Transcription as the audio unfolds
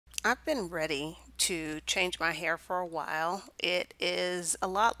I've been ready to change my hair for a while. It is a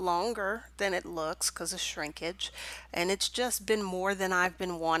lot longer than it looks because of shrinkage, and it's just been more than I've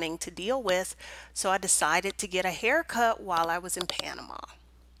been wanting to deal with. So I decided to get a haircut while I was in Panama.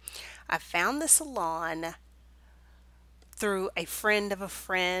 I found the salon through a friend of a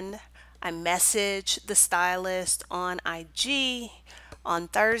friend. I messaged the stylist on IG on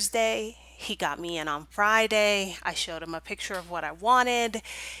Thursday. He got me in on Friday. I showed him a picture of what I wanted.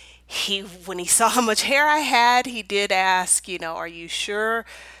 When he saw how much hair I had, he did ask, are you sure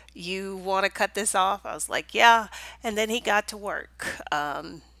you want to cut this off? I was like, yeah. And then he got to work.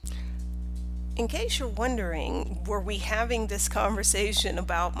 In case you're wondering, were we having this conversation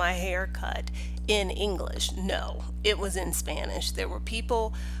about my haircut in English? No, it was in Spanish. There were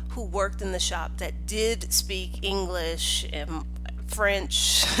people who worked in the shop that did speak English and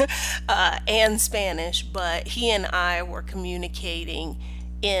French and Spanish, but he and I were communicating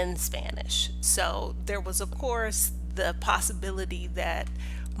in Spanish. So there was, of course, the possibility that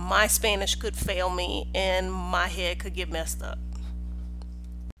my Spanish could fail me and my head could get messed up.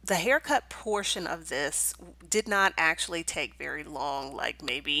 The haircut portion of this did not actually take very long, like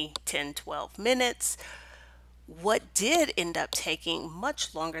maybe 10, 12 minutes. What did end up taking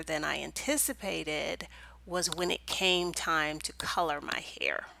much longer than I anticipated was when it came time to color my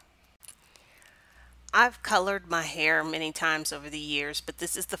hair. I've colored my hair many times over the years, but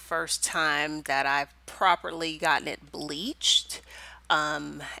this is the first time that I've properly gotten it bleached.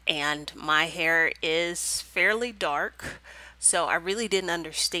 And my hair is fairly dark, so I really didn't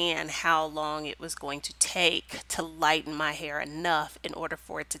understand how long it was going to take to lighten my hair enough in order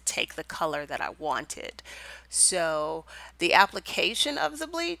for it to take the color that I wanted. So the application of the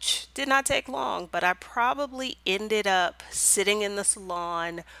bleach did not take long, but I probably ended up sitting in the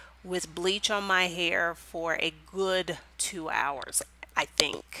salon with bleach on my hair for a good 2 hours, I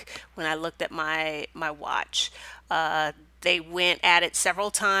think, when I looked at my watch. They went at it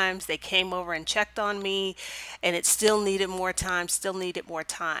several times. They came over and checked on me, and it still needed more time, still needed more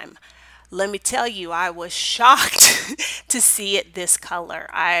time. Let me tell you, I was shocked to see it this color.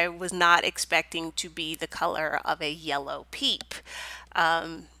 I was not expecting to be the color of a yellow peep.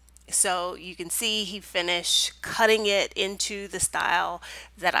 So you can see he finished cutting it into the style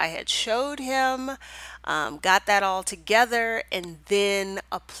that I had showed him, got that all together, and then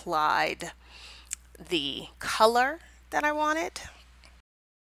applied the color that I wanted.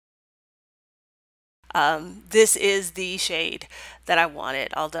 This is the shade that I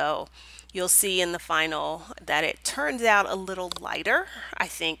wanted, although you'll see in the final that it turns out a little lighter. I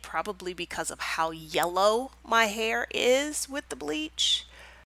think probably because of how yellow my hair is with the bleach.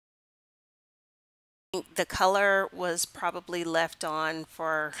 The color was probably left on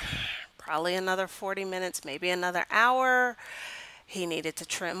for probably another 40 minutes, maybe another hour. He needed to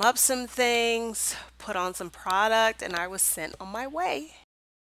trim up some things, put on some product, and I was sent on my way.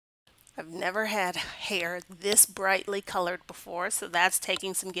 I've never had hair this brightly colored before, so that's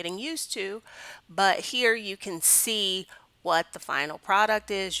taking some getting used to. But here you can see what the final product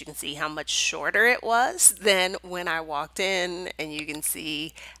is. You can see how much shorter it was than when I walked in, and you can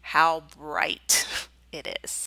see how bright it is.